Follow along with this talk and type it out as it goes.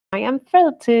I am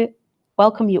thrilled to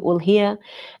welcome you all here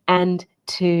and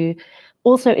to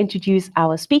also introduce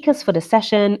our speakers for the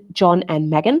session, John and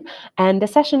Megan. And the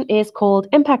session is called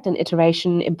Impact and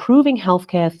Iteration, Improving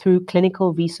Healthcare Through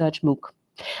Clinical Research MOOC.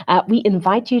 We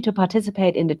invite you to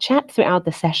participate in the chat throughout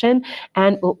the session,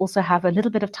 and we'll also have a little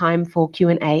bit of time for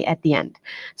Q&A at the end.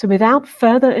 So without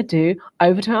further ado,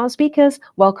 over to our speakers.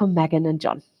 Welcome, Megan and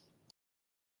John.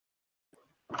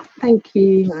 Thank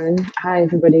you, Lauren. Hi,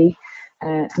 everybody.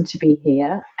 Good to be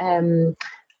here.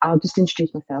 I'll just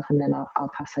introduce myself and then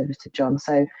I'll pass over to John.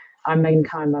 So I'm Megan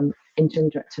Kime. I'm Interim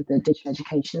Director of the Digital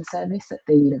Education Service at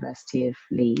the University of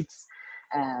Leeds.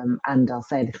 And I'll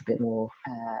say a little bit more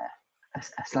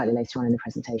slightly later on in the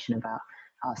presentation about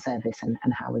our service and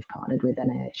how we've partnered with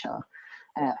NIHR.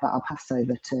 But I'll pass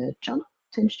over to John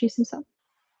to introduce himself.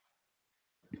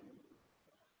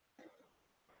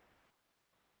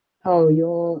 Oh,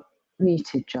 you're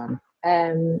muted, John.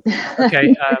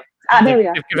 Okay,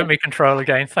 you've given me control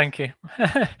again. Thank you.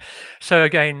 So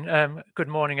again, good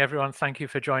morning, everyone. Thank you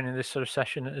for joining this sort of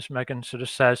session. As Megan sort of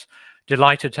says,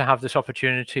 delighted to have this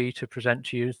opportunity to present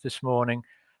to you this morning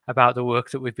about the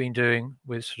work that we've been doing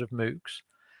with sort of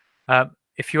MOOCs.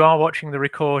 If you are watching the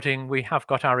recording, we have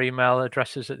got our email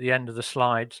addresses at the end of the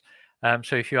slides.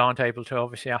 So if you aren't able to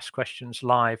obviously ask questions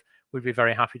live, we'd be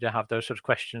very happy to have those sort of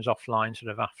questions offline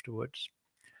sort of afterwards.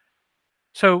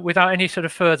 So without any sort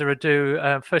of further ado,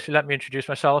 firstly, let me introduce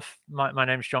myself. My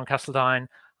name is John Castledine.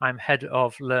 I'm Head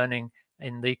of Learning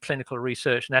in the Clinical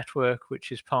Research Network,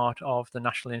 which is part of the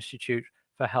National Institute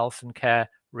for Health and Care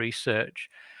Research.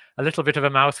 A little bit of a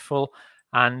mouthful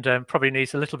and probably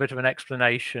needs a little bit of an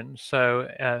explanation. So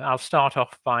I'll start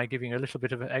off by giving a little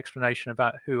bit of an explanation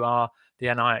about who are the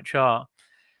NIHR.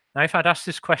 Now, if I'd asked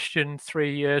this question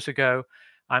 3 years ago,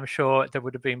 I'm sure there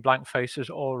would have been blank faces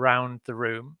all around the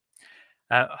room.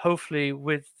 Hopefully,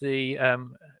 with the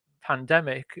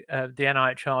pandemic, the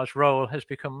NIHR's role has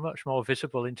become much more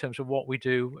visible in terms of what we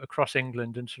do across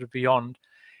England and sort of beyond,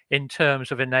 in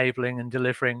terms of enabling and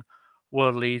delivering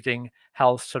world-leading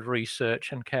health sort of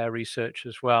research and care research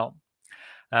as well.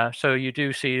 So you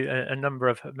do see a number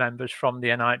of members from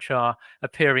the NIHR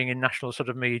appearing in national sort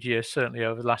of media, certainly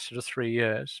over the last sort of 3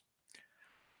 years.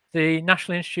 The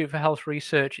National Institute for Health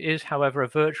Research is, however, a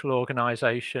virtual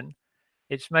organisation.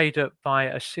 It's made up by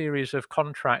a series of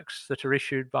contracts that are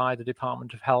issued by the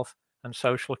Department of Health and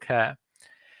Social Care.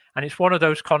 And it's one of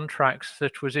those contracts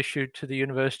that was issued to the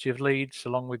University of Leeds,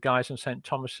 along with Guy's and St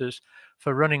Thomas's,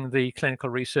 for running the Clinical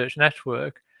Research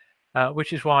Network,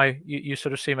 which is why you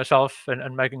sort of see myself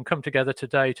and Megan come together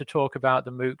today to talk about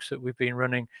the MOOCs that we've been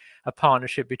running, a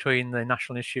partnership between the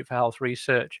National Institute for Health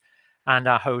Research and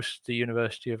our host, the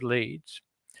University of Leeds.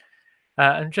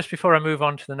 And just before I move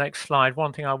on to the next slide,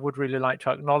 one thing I would really like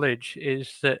to acknowledge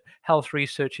is that health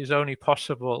research is only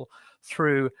possible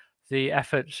through the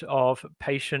efforts of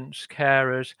patients,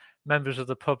 carers, members of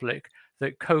the public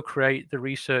that co-create the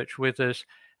research with us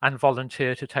and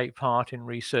volunteer to take part in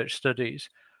research studies.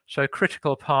 So a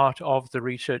critical part of the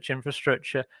research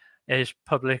infrastructure is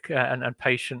public and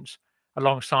patients,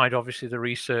 alongside obviously the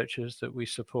researchers that we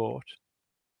support.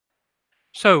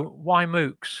 So why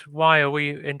MOOCs? Why are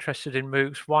we interested in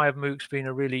MOOCs? Why have MOOCs been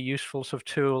a really useful sort of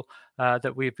tool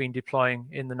that we've been deploying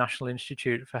in the National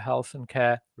Institute for Health and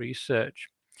Care Research?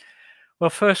 Well,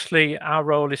 firstly, our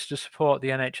role is to support the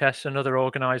NHS and other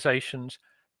organisations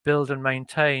build and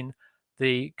maintain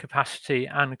the capacity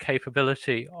and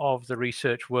capability of the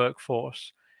research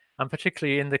workforce. And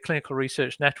particularly in the Clinical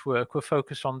Research Network, we're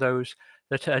focused on those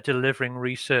that are delivering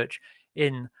research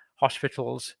in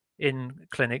hospitals, in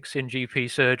clinics, in GP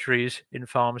surgeries, in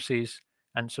pharmacies,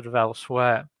 and sort of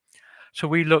elsewhere. So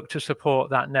we look to support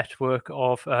that network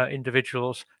of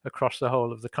individuals across the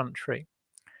whole of the country.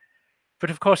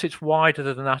 But of course, it's wider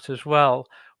than that as well.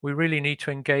 We really need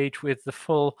to engage with the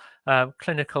full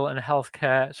clinical and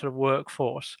healthcare sort of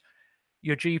workforce.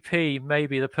 Your GP may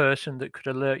be the person that could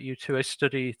alert you to a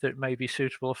study that may be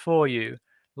suitable for you.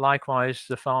 Likewise,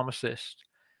 the pharmacist.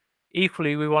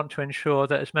 Equally, we want to ensure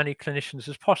that as many clinicians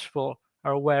as possible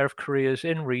are aware of careers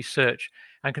in research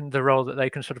and the role that they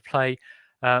can sort of play,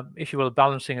 if you will,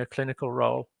 balancing a clinical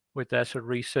role with their sort of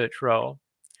research role.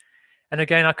 And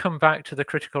again, I come back to the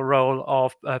critical role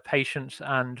of patients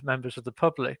and members of the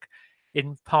public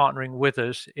in partnering with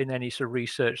us in any sort of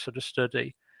research sort of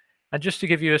study. And just to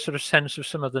give you a sort of sense of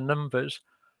some of the numbers,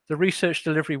 the research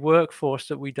delivery workforce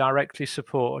that we directly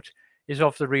support is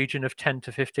of the region of 10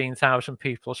 to 15,000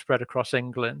 people spread across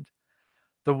England.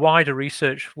 The wider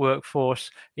research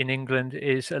workforce in England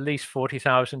is at least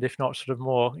 40,000, if not sort of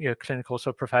more, clinical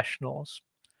sort of professionals.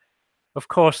 Of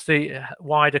course, the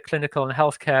wider clinical and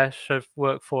healthcare sort of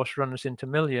workforce runs into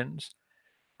millions.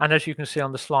 And as you can see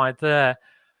on the slide there,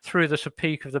 through the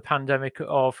peak of the pandemic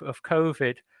of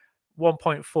COVID,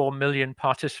 1.4 million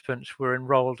participants were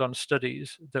enrolled on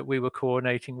studies that we were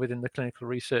coordinating within the clinical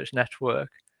research network.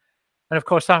 And of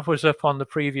course, that was up on the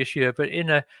previous year, but in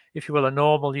a, if you will, a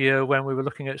normal year when we were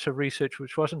looking at some research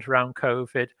which wasn't around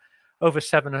COVID, over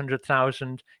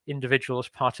 700,000 individuals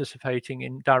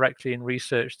participating directly in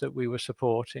research that we were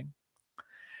supporting.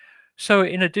 So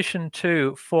in addition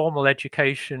to formal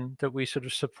education that we sort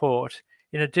of support,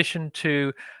 in addition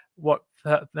to what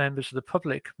members of the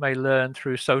public may learn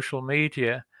through social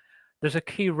media, there's a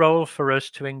key role for us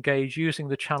to engage using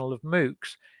the channel of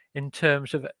MOOCs in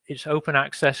terms of its open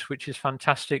access, which is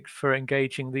fantastic for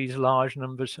engaging these large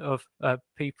numbers of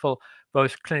people,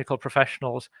 both clinical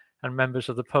professionals and members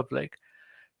of the public,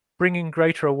 bringing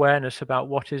greater awareness about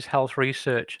what is health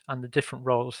research and the different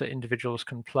roles that individuals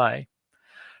can play.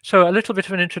 So a little bit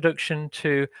of an introduction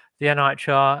to the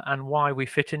NIHR and why we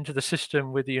fit into the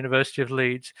system with the University of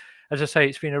Leeds. As I say,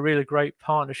 it's been a really great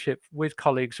partnership with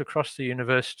colleagues across the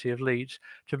University of Leeds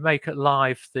to make it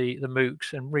live the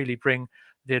MOOCs and really bring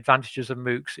the advantages of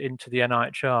MOOCs into the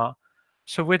NIHR.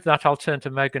 So with that, I'll turn to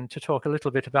Megan to talk a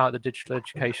little bit about the digital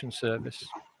education service.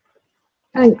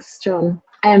 Thanks, John.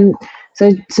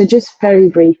 So just very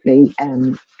briefly,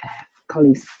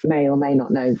 colleagues may or may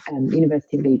not know,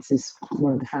 University of Leeds is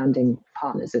one of the founding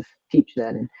partners of Future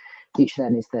Learning. Future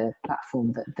Learning is the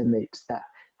platform that the MOOCs that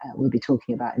we'll be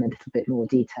talking about in a little bit more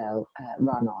detail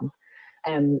run on.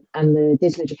 And the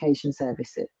digital education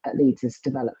service at Leeds has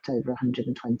developed over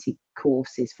 120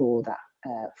 courses for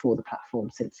the platform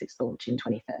since its launch in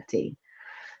 2013.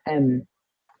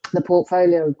 The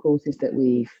portfolio of courses that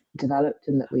we've developed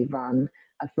and that we run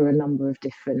are for a number of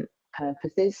different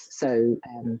purposes. So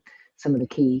some of the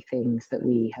key things that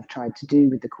we have tried to do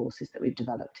with the courses that we've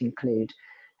developed include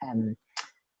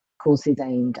courses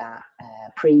aimed at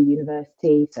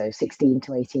pre-university, so 16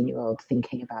 to 18-year-olds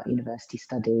thinking about university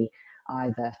study,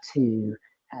 either to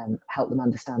help them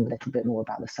understand a little bit more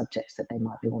about the subjects that they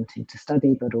might be wanting to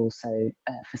study, but also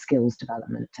for skills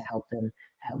development to help them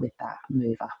with that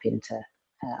move up into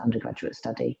undergraduate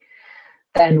study.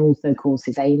 Then also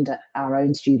courses aimed at our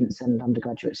own students and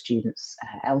undergraduate students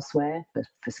elsewhere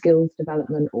for skills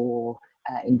development, or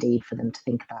indeed for them to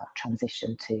think about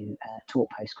transition to taught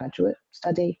postgraduate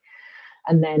study.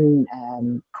 And then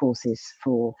courses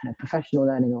for kind of professional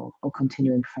learning or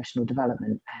continuing professional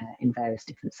development in various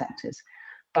different sectors.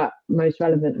 But most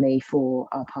relevantly for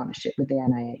our partnership with the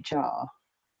NIHR,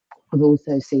 we've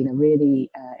also seen a really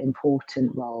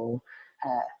important role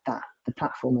that the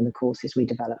platform and the courses we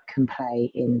develop can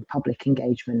play in public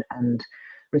engagement and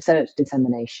research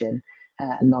dissemination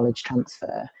and knowledge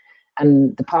transfer.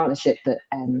 And the partnership that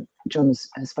John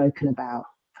has spoken about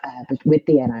with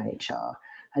the NIHR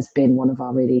has been one of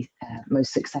our really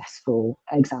most successful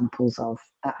examples of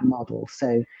that model.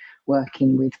 So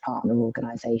working with partner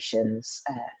organisations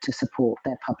to support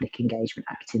their public engagement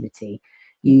activity,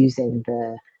 using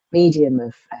the medium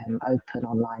of open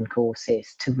online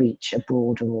courses to reach a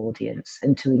broader audience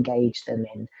and to engage them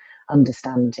in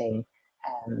understanding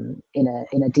in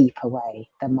a deeper way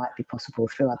than might be possible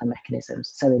through other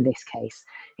mechanisms. So in this case,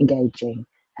 engaging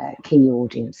key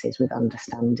audiences with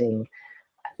understanding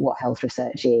what health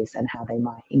research is and how they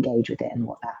might engage with it and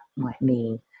what that might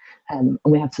mean. And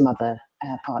we have some other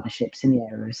partnerships in the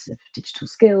areas of digital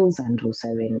skills and also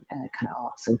in kind of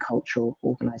arts and cultural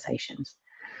organisations.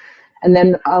 And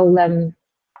then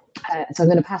so I'm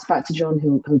going to pass back to John,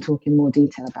 who'll talk in more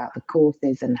detail about the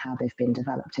courses and how they've been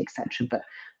developed, etc. But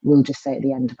we'll just say at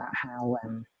the end about how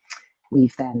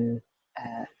we've then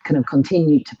kind of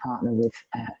continued to partner with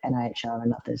NIHR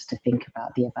and others to think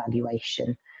about the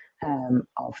evaluation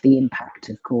of the impact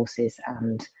of courses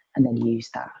and then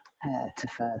use that to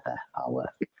further our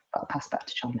work. But I'll pass back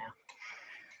to John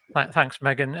now. Thanks,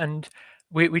 Megan. And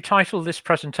we titled this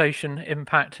presentation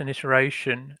Impact and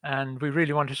Iteration, and we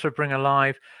really want to sort of bring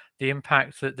alive the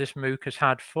impact that this MOOC has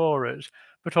had for us,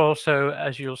 but also,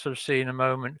 as you'll sort of see in a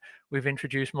moment, we've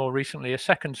introduced more recently a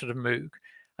second sort of MOOC,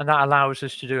 and that allows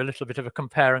us to do a little bit of a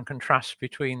compare and contrast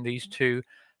between these two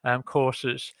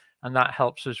courses, and that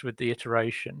helps us with the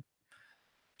iteration.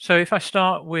 So if I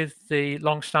start with the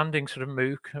long-standing sort of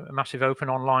MOOC, a massive open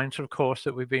online sort of course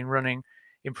that we've been running,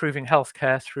 Improving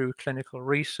Healthcare Through Clinical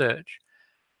Research.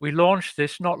 We launched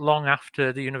this not long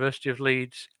after the University of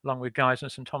Leeds, along with Guy's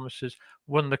and St Thomas's,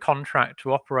 won the contract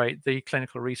to operate the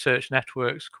Clinical Research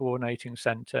Networks Coordinating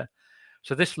Centre.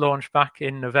 So this launched back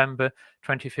in November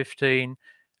 2015,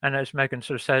 And as Megan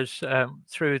sort of says,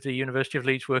 through the University of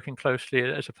Leeds working closely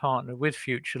as a partner with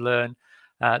FutureLearn,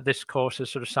 this course has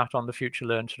sort of sat on the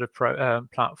FutureLearn sort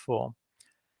of platform.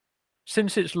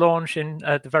 Since its launch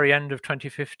at the very end of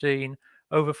 2015,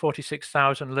 over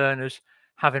 46,000 learners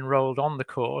have enrolled on the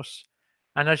course.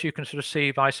 And as you can sort of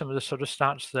see by some of the sort of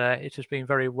stats there, it has been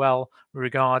very well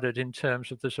regarded in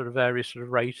terms of the sort of various sort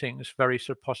of ratings, very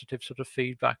sort of positive sort of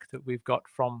feedback that we've got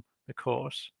from the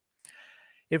course.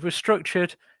 It was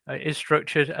structured, is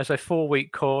structured as a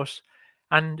 4-week course.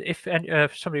 And if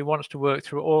somebody wants to work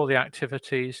through all the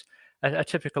activities, a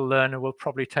typical learner will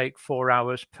probably take 4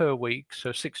 hours per week,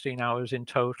 so 16 hours in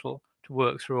total to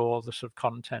work through all the sort of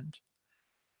content.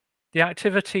 The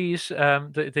activities,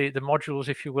 the modules,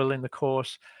 if you will, in the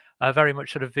course are very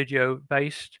much sort of video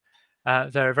based.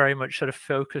 They're very much sort of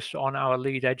focused on our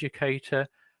lead educator,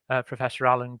 Professor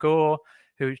Alan Gore,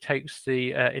 who takes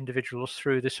the individuals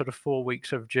through this sort of 4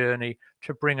 weeks of journey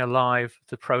to bring alive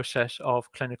the process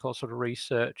of clinical sort of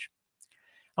research.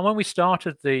 And when we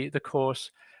started the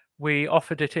course, we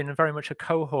offered it in very much a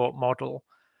cohort model.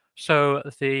 So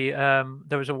there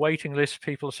was a waiting list,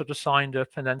 people sort of signed up,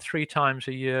 and then 3 times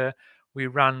a year we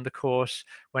ran the course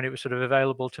when it was sort of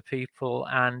available to people,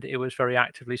 and it was very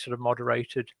actively sort of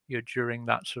moderated during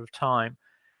that sort of time.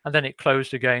 And then it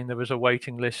closed again, there was a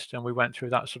waiting list, and we went through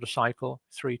that sort of cycle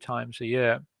 3 times a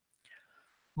year.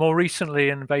 More recently,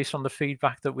 and based on the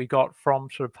feedback that we got from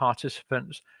sort of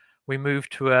participants, we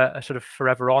moved to a sort of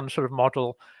forever on sort of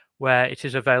model where it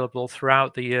is available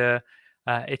throughout the year.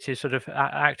 It is sort of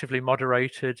actively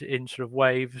moderated in sort of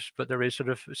waves, but there is sort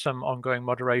of some ongoing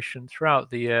moderation throughout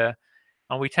the year.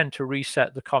 And we tend to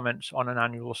reset the comments on an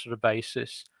annual sort of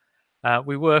basis.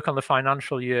 We work on the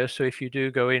financial year, so if you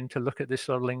do go in to look at this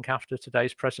sort of link after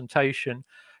today's presentation,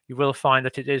 you will find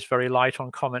that it is very light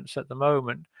on comments at the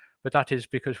moment, but that is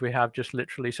because we have just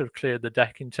literally sort of cleared the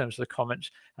deck in terms of the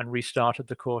comments and restarted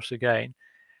the course again.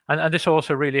 And this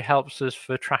also really helps us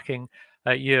for tracking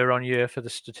year on year for the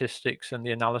statistics and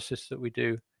the analysis that we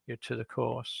do to the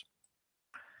course.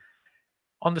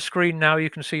 On the screen now, you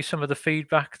can see some of the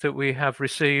feedback that we have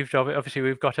received. Obviously,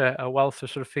 we've got a wealth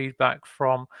of sort of feedback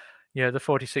from the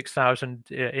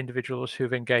 46,000 individuals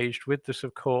who've engaged with this,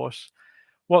 of course.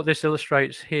 What this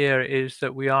illustrates here is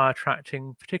that we are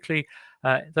attracting particularly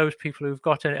those people who've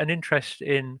got an interest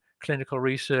in clinical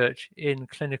research, in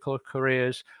clinical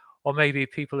careers, or maybe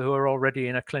people who are already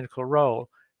in a clinical role,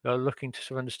 who are looking to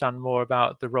sort of understand more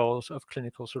about the roles of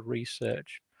clinical sort of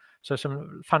research. So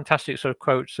some fantastic sort of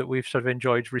quotes that we've sort of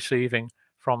enjoyed receiving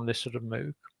from this sort of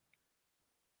MOOC.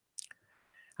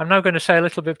 I'm now going to say a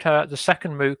little bit about the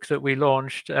second MOOC that we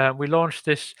launched. We launched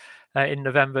this in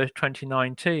November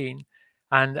 2019.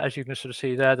 And as you can sort of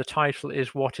see there, the title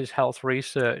is What is Health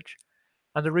Research?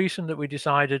 And the reason that we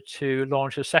decided to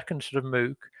launch a second sort of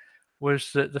MOOC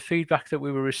was that the feedback that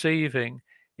we were receiving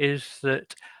is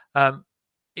that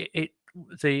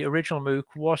the original MOOC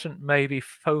wasn't maybe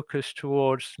focused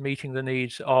towards meeting the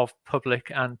needs of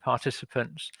public and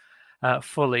participants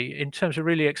fully, in terms of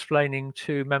really explaining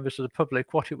to members of the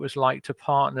public what it was like to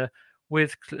partner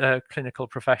with clinical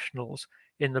professionals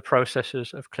in the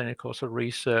processes of clinical sort of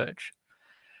research.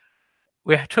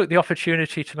 We took the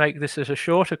opportunity to make this as a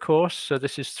shorter course, so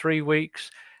this is 3 weeks,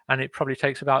 and it probably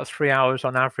takes about 3 hours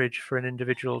on average for an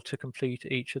individual to complete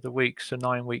each of the weeks, so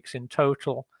 9 weeks in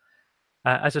total.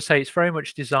 As I say, it's very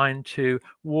much designed to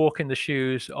walk in the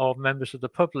shoes of members of the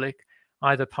public,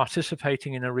 either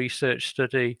participating in a research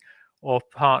study or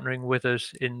partnering with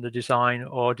us in the design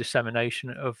or dissemination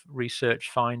of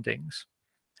research findings.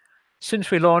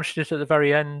 Since we launched it at the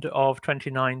very end of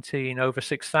 2019, over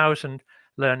 6,000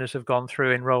 learners have gone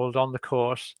through, enrolled on the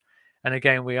course. And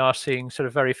again, we are seeing sort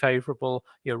of very favorable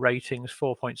ratings,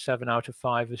 4.7 out of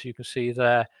 5, as you can see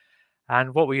there.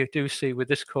 And what we do see with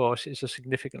this course is a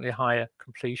significantly higher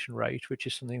completion rate, which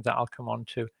is something that I'll come on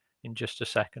to in just a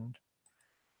second.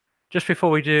 Just before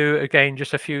we do, again,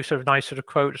 just a few sort of nice sort of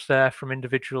quotes there from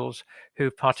individuals who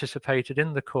participated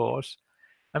in the course.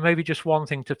 And maybe just one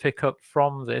thing to pick up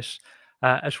from this,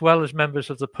 as well as members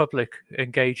of the public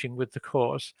engaging with the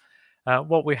course,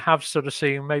 what we have sort of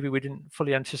seen, maybe we didn't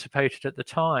fully anticipate it at the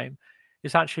time,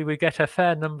 is actually we get a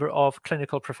fair number of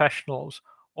clinical professionals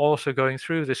also going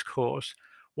through this course,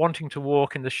 wanting to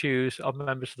walk in the shoes of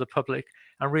members of the public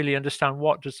and really understand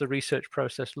what does the research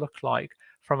process look like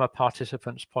from a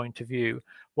participant's point of view.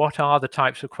 What are the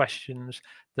types of questions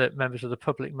that members of the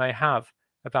public may have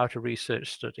about a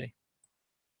research study?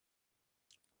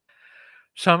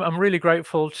 So I'm really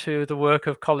grateful to the work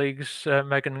of colleagues,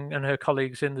 Megan and her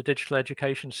colleagues in the Digital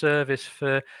Education Service,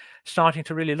 for starting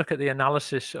to really look at the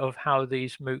analysis of how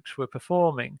these MOOCs were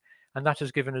performing And that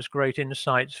has given us great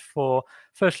insights for,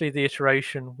 firstly, the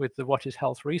iteration with the What is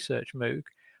Health Research MOOC,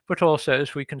 but also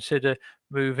as we consider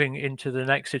moving into the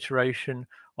next iteration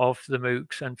of the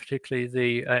MOOCs, and particularly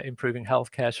the Improving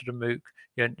Healthcare sort of MOOC,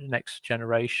 next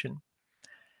generation.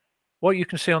 What you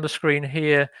can see on the screen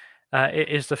here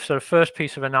is the sort of first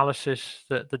piece of analysis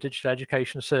that the Digital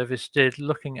Education Service did,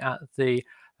 looking at the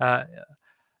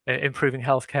Improving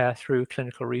Healthcare through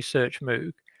Clinical Research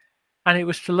MOOC. And it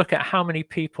was to look at how many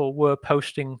people were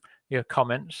posting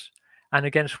comments, and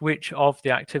against which of the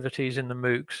activities in the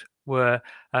MOOCs were,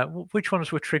 which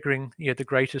ones were triggering the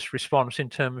greatest response in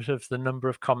terms of the number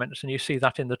of comments. And you see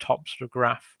that in the top sort of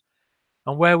graph.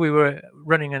 And where we were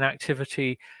running an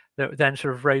activity that then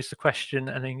sort of raised the question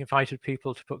and invited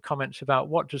people to put comments about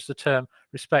what does the term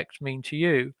respect mean to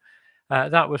you,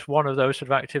 that was one of those sort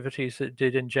of activities that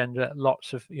did engender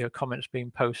lots of comments being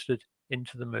posted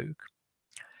into the MOOC.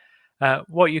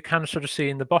 What you can sort of see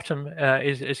in the bottom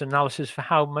is analysis for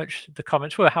how much the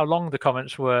comments were, how long the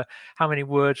comments were, how many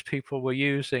words people were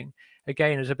using.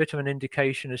 Again, as a bit of an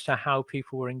indication as to how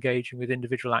people were engaging with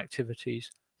individual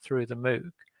activities through the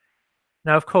MOOC.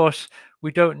 Now, of course,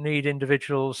 we don't need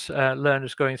individuals,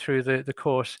 learners going through the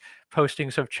course posting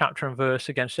sort of chapter and verse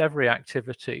against every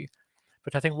activity.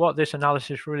 But I think what this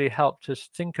analysis really helped us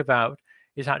think about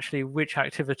is actually which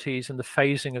activities and the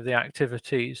phasing of the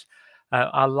activities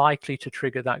are likely to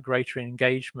trigger that greater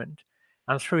engagement.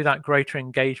 And through that greater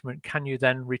engagement, can you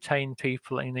then retain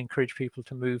people and encourage people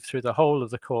to move through the whole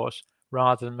of the course,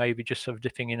 rather than maybe just sort of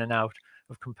dipping in and out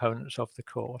of components of the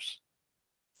course.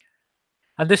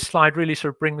 And this slide really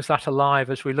sort of brings that alive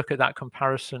as we look at that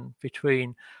comparison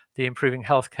between the Improving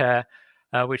Healthcare,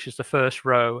 which is the first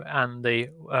row, and the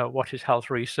What is Health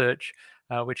Research,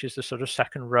 which is the sort of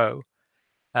second row.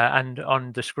 And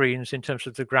on the screens, in terms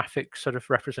of the graphic sort of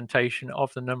representation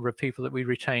of the number of people that we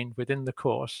retained within the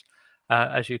course,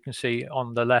 as you can see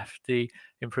on the left, the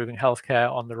Improving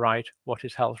Healthcare, on the right, What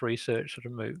is Health Research sort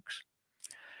of MOOCs.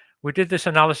 We did this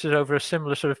analysis over a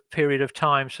similar sort of period of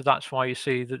time, so that's why you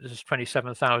see that there's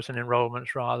 27,000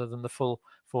 enrollments rather than the full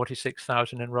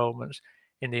 46,000 enrollments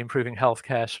in the Improving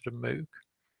Healthcare sort of MOOC.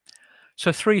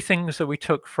 So 3 things that we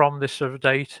took from this sort of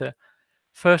data.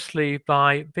 Firstly,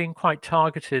 by being quite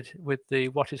targeted with the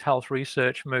What is Health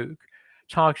Research MOOC,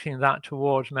 targeting that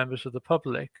towards members of the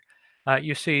public,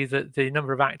 you see that the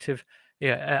number of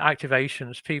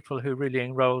activations, people who really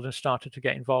enrolled and started to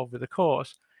get involved with the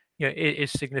course,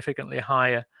 is significantly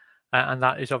higher, and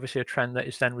that is obviously a trend that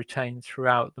is then retained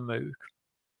throughout the MOOC.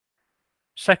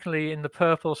 Secondly, in the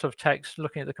purple sort of text,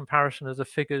 looking at the comparison of the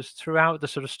figures throughout the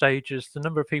sort of stages, the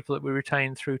number of people that we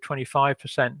retained through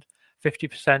 25%,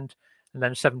 50%, and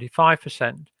then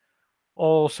 75%,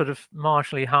 all sort of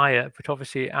marginally higher, but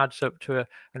obviously it adds up to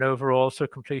an overall sort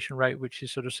of completion rate which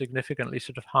is sort of significantly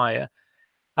sort of higher.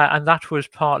 And that was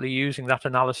partly using that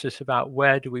analysis about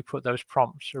where do we put those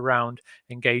prompts around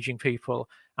engaging people,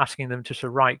 asking them to sort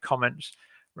of write comments,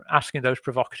 asking those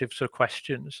provocative sort of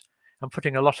questions, and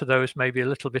putting a lot of those maybe a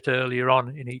little bit earlier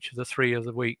on in each of the 3 of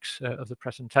the weeks of the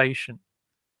presentation.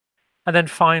 And then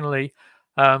finally,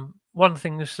 one of the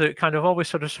things that kind of always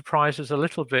sort of surprised us a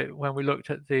little bit when we looked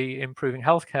at the Improving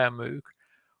Healthcare MOOC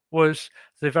was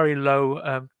the very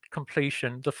low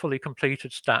completion, the fully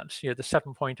completed stats, the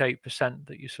 7.8%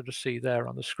 that you sort of see there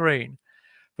on the screen.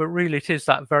 But really it is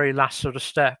that very last sort of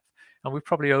step, and we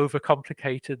probably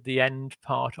overcomplicated the end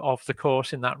part of the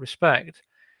course in that respect.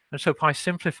 And so by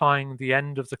simplifying the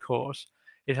end of the course,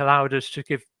 it allowed us to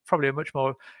give probably a much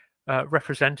more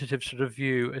representative sort of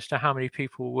view as to how many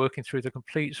people were working through the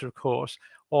complete sort of course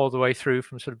all the way through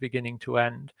from sort of beginning to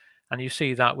end. And you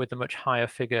see that with a much higher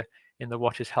figure in the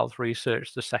What is Health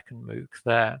Research, the second MOOC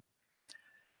there.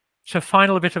 So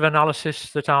final bit of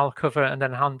analysis that I'll cover and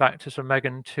then hand back to Sir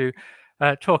Megan to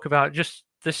talk about just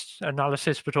this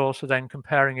analysis, but also then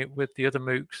comparing it with the other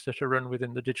MOOCs that are run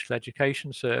within the Digital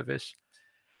Education Service.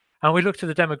 And we looked at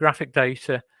the demographic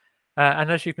data,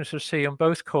 and as you can sort of see on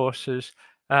both courses,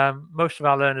 most of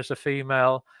our learners are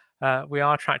female. We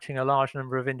are attracting a large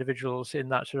number of individuals in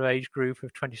that sort of age group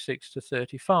of 26 to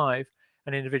 35,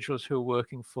 and individuals who are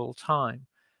working full time.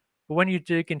 But when you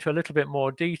dig into a little bit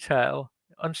more detail,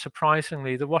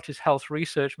 unsurprisingly, the What is Health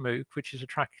Research MOOC, which is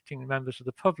attracting members of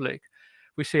the public,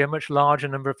 we see a much larger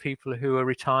number of people who are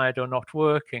retired or not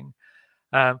working.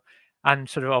 And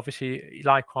sort of obviously,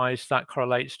 likewise, that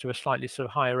correlates to a slightly sort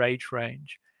of higher age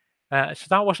range. So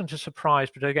that wasn't a surprise,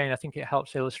 but again, I think it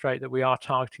helps illustrate that we are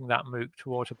targeting that MOOC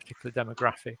towards a particular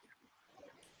demographic.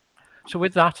 So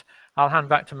with that, I'll hand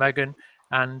back to Megan.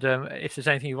 And if there's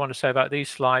anything you want to say about these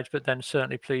slides, but then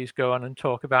certainly please go on and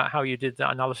talk about how you did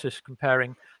that analysis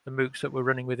comparing the MOOCs that were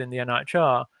running within the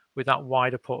NIHR with that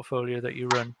wider portfolio that you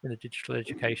run in the digital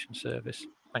education service?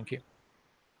 Thank you.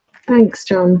 Thanks,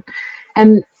 John.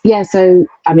 Yeah, so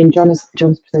I mean, John's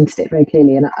presented it very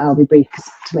clearly, and I'll be brief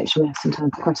to make sure we have some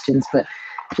time for questions. But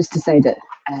just to say that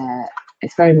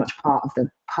it's very much part of the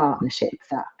partnership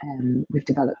that we've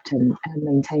developed and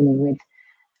maintaining with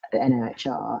the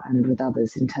NOHR and with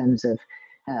others in terms of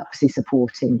obviously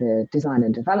supporting the design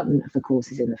and development of the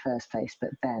courses in the first place,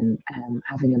 but then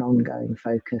having an ongoing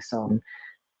focus on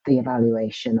the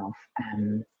evaluation of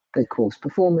the course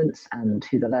performance and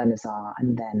who the learners are,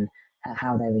 and then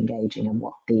how they're engaging and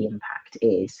what the impact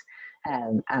is.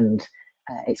 And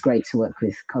it's great to work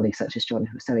with colleagues such as John,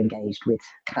 who are so engaged with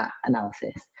that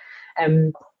analysis.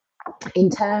 In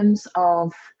terms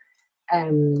of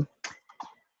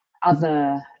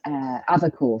other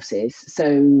courses,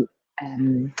 so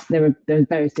there are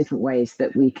various different ways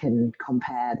that we can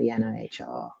compare the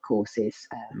NOHR courses,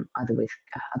 either with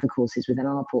other courses within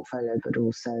our portfolio, but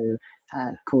also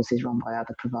courses run by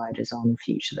other providers on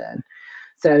FutureLearn.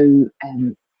 So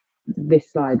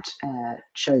this slide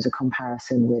shows a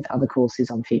comparison with other courses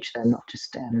on FutureLearn, not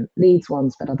just Leeds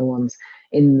ones, but other ones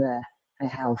in the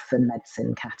health and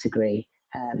medicine category,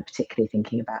 particularly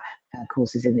thinking about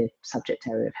courses in the subject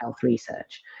area of health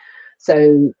research.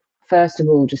 So first of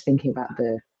all, just thinking about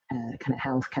the kind of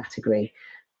health category,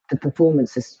 the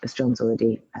performance, as John's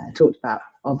already talked about,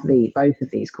 of both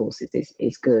of these courses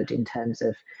is good in terms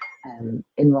of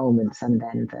enrolments and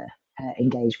then the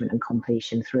engagement and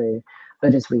completion through.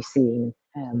 But as we've seen,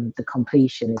 the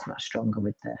completion is much stronger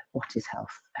with the what is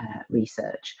health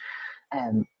research.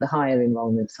 The higher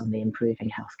enrolments on the improving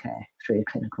healthcare through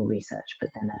clinical research, but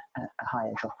then a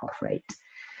higher drop-off rate.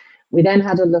 We then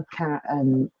had a look at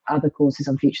other courses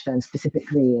on FutureLearn,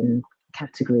 specifically in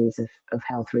categories of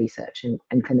health research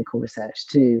and clinical research,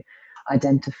 to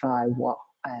identify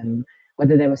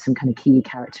whether there were some kind of key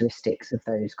characteristics of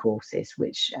those courses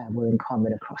which were in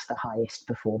common across the highest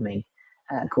performing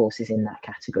courses in that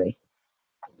category.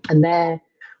 And there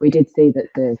we did see that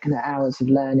the kind of hours of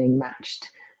learning matched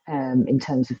in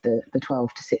terms of the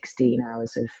 12 to 16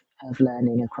 hours of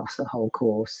learning across the whole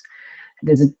course.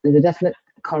 There's a definite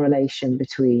correlation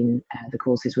between the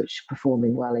courses which are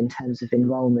performing well in terms of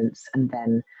enrolments and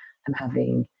then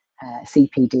having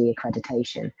CPD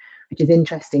accreditation, which is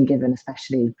interesting given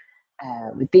especially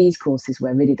with these courses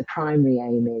where really the primary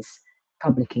aim is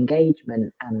public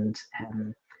engagement and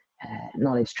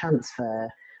knowledge transfer,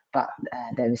 but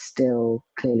there is still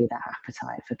clearly that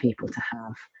appetite for people to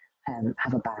have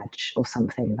a badge or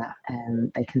something that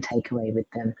they can take away with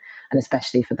them, and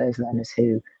especially for those learners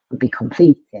who would be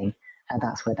completing,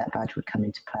 that's where that badge would come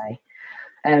into play.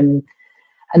 And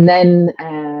then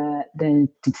there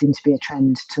did seem to be a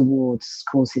trend towards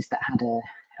courses that had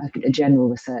a general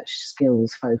research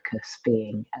skills focus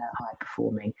being high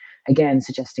performing, again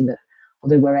suggesting that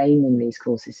although we're aiming these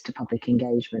courses to public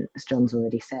engagement, as John's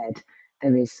already said,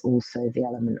 there is also the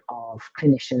element of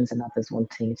clinicians and others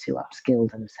wanting to upskill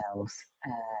themselves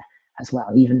as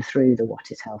well, even through the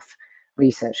What is Health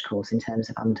research course in terms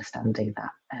of understanding that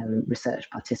research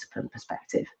participant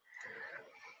perspective.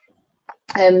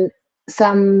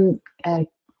 Some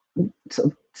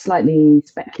sort of slightly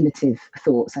speculative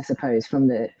thoughts, I suppose, from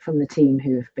the team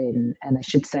who have been, and I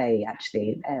should say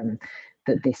actually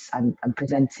that I'm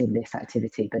presenting this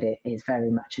activity, but it is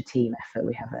very much a team effort.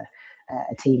 We have a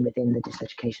team within the digital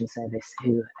education service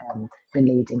who have been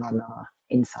leading on our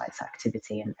insights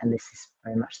activity, and this is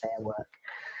very much their work.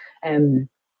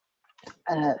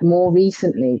 More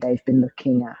recently, they've been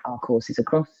looking at our courses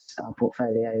across our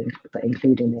portfolio, but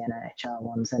including the NOHR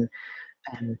ones, and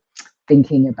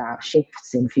thinking about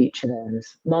shifts in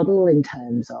FutureLearn's model in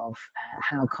terms of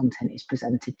how content is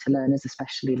presented to learners,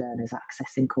 especially learners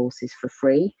accessing courses for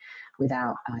free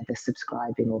without either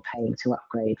subscribing or paying to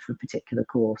upgrade for a particular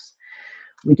course.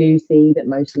 We do see that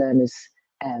most learners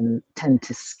tend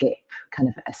to skip kind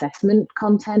of assessment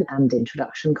content and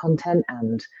introduction content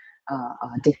and are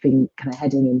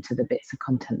heading into the bits of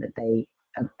content that they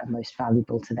are most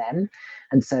valuable to them.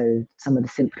 And so some of the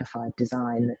simplified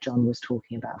design that John was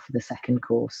talking about for the second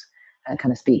course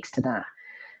kind of speaks to that.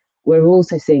 We're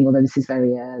also seeing, although this is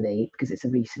very early because it's a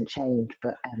recent change,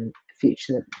 but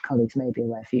colleagues may be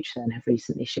aware, FutureLearn have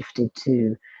recently shifted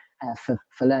to, for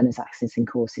learners accessing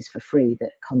courses for free,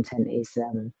 that content is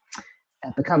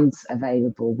becomes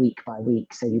available week by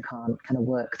week, so you can't kind of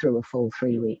work through a full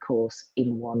 3-week course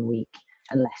in 1 week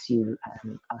unless you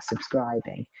are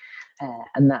subscribing.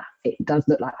 And that it does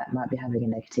look like that might be having a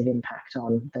negative impact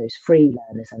on those free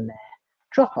learners and their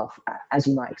drop-off, as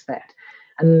you might expect.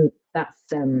 And that's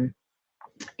in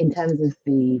terms of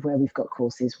where we've got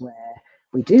courses where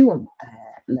we do want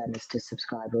learners to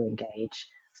subscribe or engage.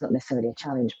 It's not necessarily a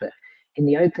challenge, but in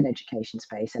the open education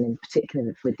space, and in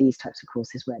particular with these types of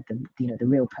courses where the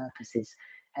real purpose is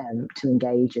to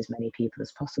engage as many people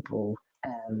as possible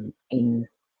in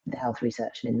the health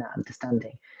research and in that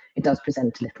understanding, it does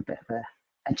present a little bit of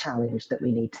a challenge that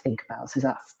we need to think about. So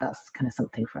that's kind of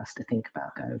something for us to think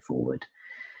about going forward.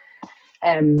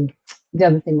 The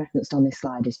other thing referenced on this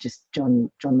slide is just John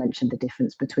mentioned the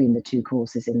difference between the two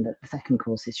courses, in that the second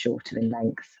course is shorter in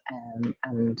length,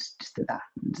 and just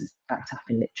that's backed up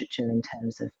in literature in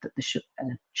terms of that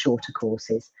the shorter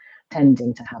courses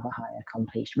tending to have a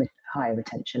higher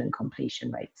retention and completion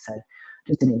rate. So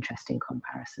just an interesting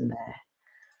comparison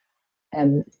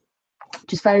there.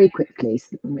 Just very quickly,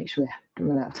 so make sure we don't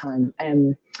run out of time.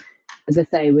 As I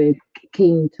say, we're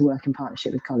keen to work in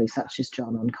partnership with colleagues such as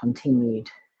John on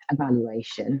continued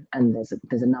evaluation, and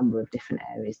there's a number of different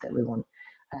areas that we want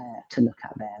to look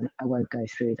at there. I won't go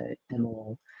through them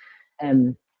all.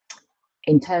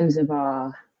 In terms of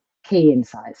our key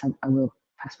insights, I will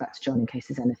pass back to John in case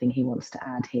there's anything he wants to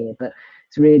add here, but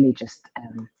it's really just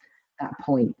that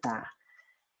point that,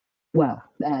 well,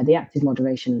 the active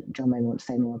moderation, John may want to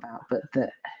say more about, but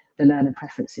the learner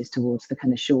preferences towards the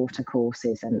kind of shorter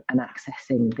courses and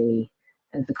accessing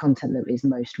the content that is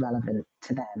most relevant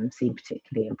to them seem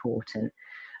particularly important,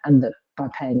 and that by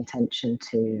paying attention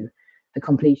to the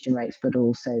completion rates, but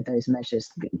also those measures,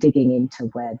 digging into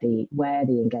where the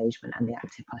engagement and the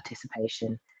active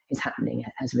participation is happening,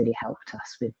 has really helped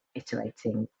us with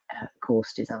iterating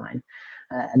course design,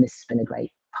 and this has been a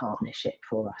great partnership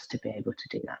for us to be able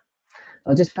to do that.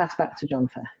 I'll just pass back to John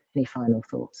for any final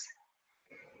thoughts.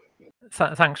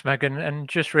 Thanks, Megan. And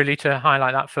just really to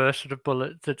highlight that first sort of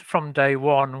bullet, that from day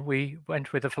one, we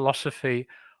went with a philosophy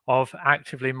of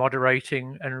actively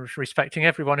moderating and respecting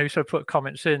everyone who sort of put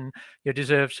comments in. You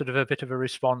deserve sort of a bit of a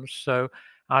response. So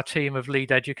our team of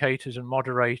lead educators and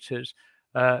moderators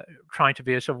trying to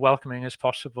be as sort of welcoming as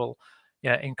possible,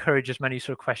 encourage as many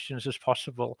sort of questions as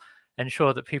possible,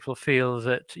 ensure that people feel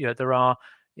that there are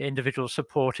individuals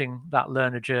supporting that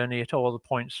learner journey at all the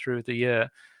points through the year.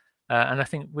 And I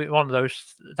think one of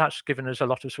those, that's given us a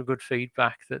lot of sort of good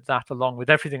feedback, that along with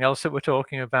everything else that we're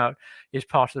talking about is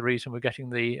part of the reason we're getting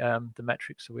the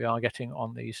metrics that we are getting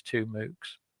on these two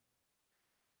MOOCs.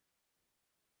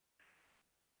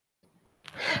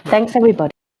 Thanks,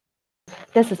 everybody.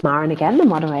 This is Maren again, the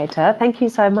moderator. Thank you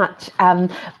so much.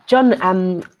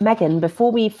 John, Megan,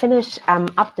 before we finish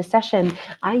up the session,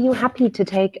 are you happy to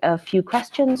take a few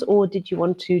questions, or did you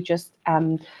want to just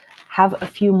have a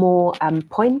few more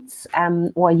points,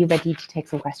 or are you ready to take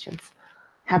some questions?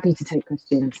 Happy to take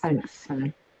questions. Thanks,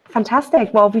 Maren.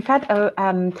 Fantastic. Well, we've had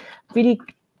a really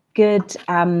good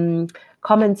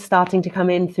comments starting to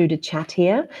come in through the chat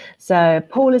here. So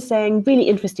Paul is saying, really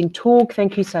interesting talk.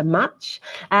 Thank you so much.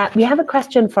 We have a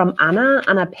question from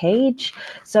Anna Page.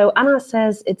 So Anna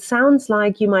says, it sounds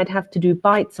like you might have to do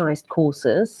bite-sized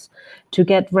courses to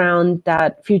get round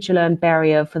that future learn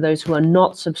barrier for those who are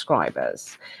not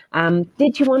subscribers.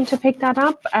 Did you want to pick that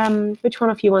up? Which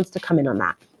one of you wants to come in on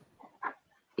that?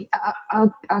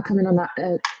 I'll come in on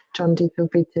that. John, do feel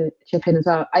free to chip in as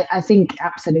well. I think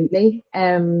absolutely,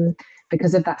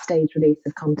 because of that staged release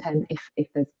of content,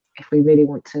 if we really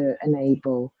want to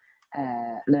enable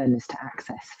learners to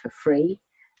access for free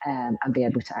and be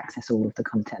able to access all of the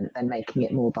content, then making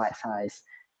it more bite-sized,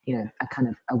 a kind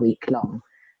of a week long,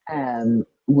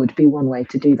 would be one way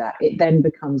to do that. It then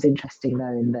becomes interesting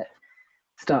though, in that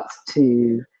starts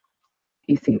to,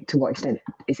 you think, to what extent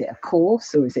is it a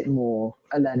course, or is it more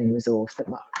a learning resource that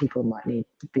people might need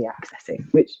to be accessing,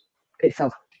 which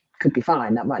itself could be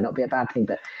fine. That might not be a bad thing,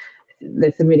 but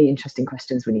there's some really interesting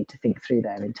questions we need to think through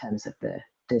there in terms of the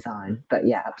design. But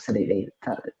yeah, absolutely,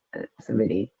 that's a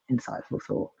really insightful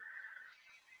thought.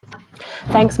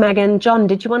 Thanks, Megan. John,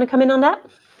 did you want to come in on that?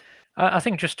 I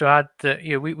think just to add that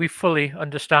we fully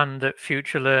understand that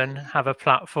FutureLearn have a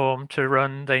platform to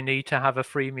run. They need to have a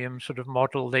freemium sort of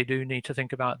model. They do need to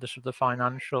think about the sort of the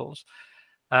financials.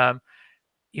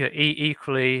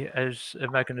 Equally, as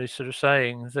Megan is sort of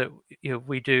saying, that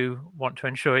we do want to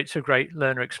ensure it's a great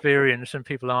learner experience, and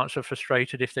people aren't so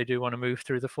frustrated if they do want to move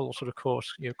through the full sort of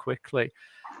course quickly.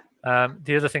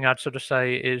 The other thing I'd sort of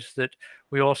say is that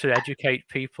we also educate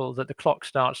people that the clock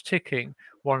starts ticking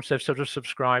once they've sort of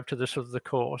subscribed to the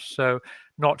course. So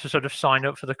not to sort of sign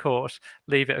up for the course,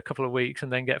 leave it a couple of weeks,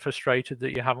 and then get frustrated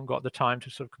that you haven't got the time to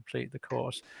sort of complete the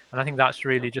course. And I think that's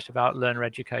really just about learner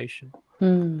education.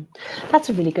 That's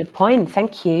a really good point.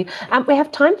 Thank you. We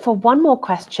have time for one more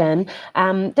question.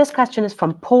 This question is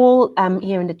from Paul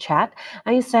here in the chat.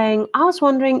 And he's saying, I was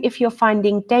wondering if you're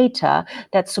finding data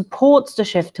that supports the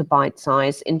shift to bite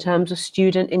size in terms of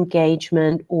student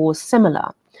engagement or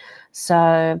similar.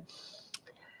 So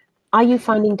are you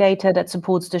finding data that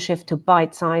supports the shift to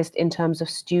bite sized in terms of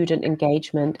student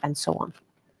engagement and so on?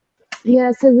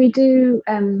 Yeah, so we do.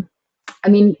 I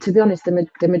mean, to be honest,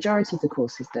 the majority of the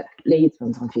courses that Leeds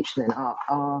runs on FutureLearn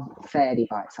are fairly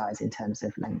bite-sized in terms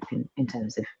of length, in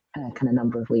terms of kind of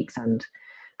number of weeks and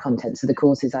content. So the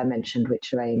courses I mentioned,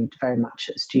 which are aimed very much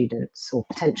at students or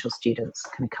potential students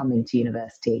kind of coming to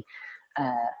university,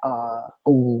 are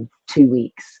all 2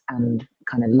 weeks and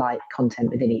kind of light content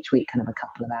within each week, kind of a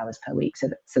couple of hours per week. So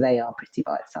they are pretty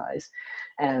bite-sized,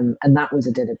 and that was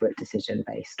a deliberate decision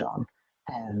based on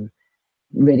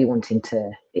really wanting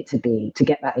to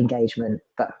get that engagement,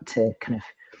 but to kind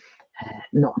of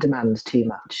not demand too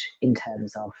much in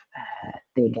terms of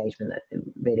the engagement. That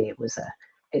really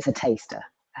it's a taster,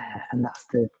 and that's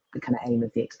the kind of aim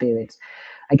of the experience.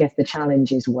 I guess the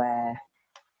challenge is where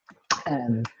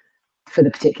for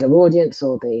the particular audience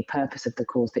or the purpose of the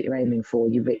course that you're aiming for,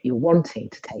 you're wanting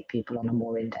to take people on a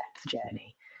more in-depth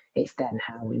journey. It's then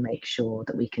how we make sure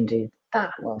that we can do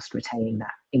that whilst retaining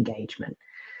that engagement.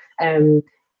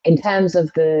 In terms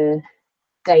of the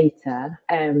data,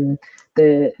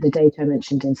 the data I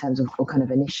mentioned in terms of or kind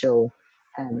of initial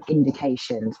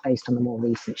indications based on the more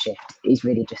recent shift is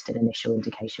really just an initial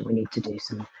indication. We need to do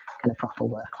some kind of proper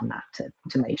work on that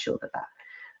to make sure that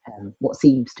what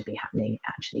seems to be happening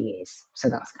actually is. So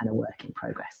that's kind of work in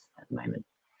progress at the moment.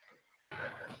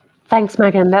 Thanks,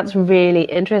 Megan. That's really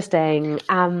interesting.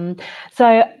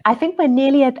 So I think we're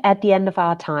nearly at the end of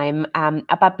our time.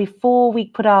 But before we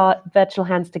put our virtual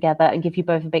hands together and give you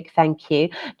both a big thank you,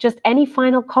 just any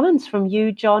final comments from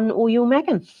you, John, or you,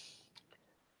 Megan?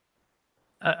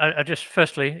 I just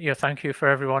firstly, thank you for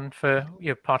everyone for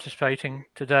participating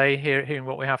today, hearing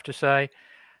what we have to say.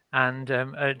 And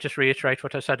just reiterate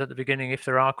what I said at the beginning, if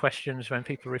there are questions when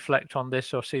people reflect on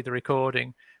this or see the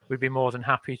recording, we'd be more than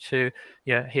happy to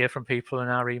hear from people, and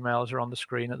our emails are on the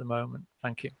screen at the moment.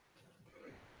 Thank you.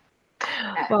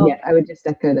 Well, yeah, I would just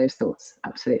echo those thoughts.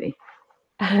 Absolutely.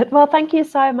 Well, thank you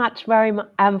so much very much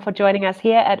for joining us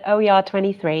here at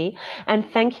OER23, and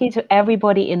thank you to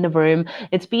everybody in the room.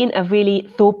 It's been a really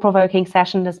thought-provoking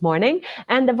session this morning,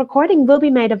 and the recording will be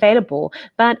made available.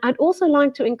 But I'd also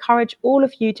like to encourage all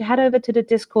of you to head over to the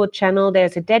Discord channel.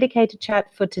 There's a dedicated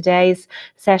chat for today's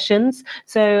sessions.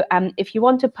 So if you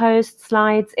want to post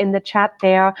slides in the chat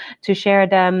there to share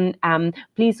them,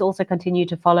 please also continue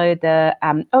to follow the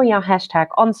OER hashtag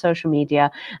on social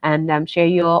media and share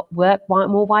your work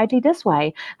more widely this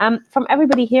way. From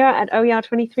everybody here at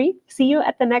OER23, see you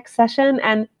at the next session,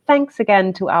 and thanks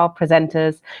again to our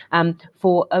presenters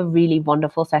for a really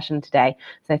wonderful session today.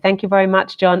 So thank you very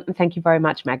much, John, and thank you very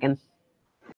much, Megan.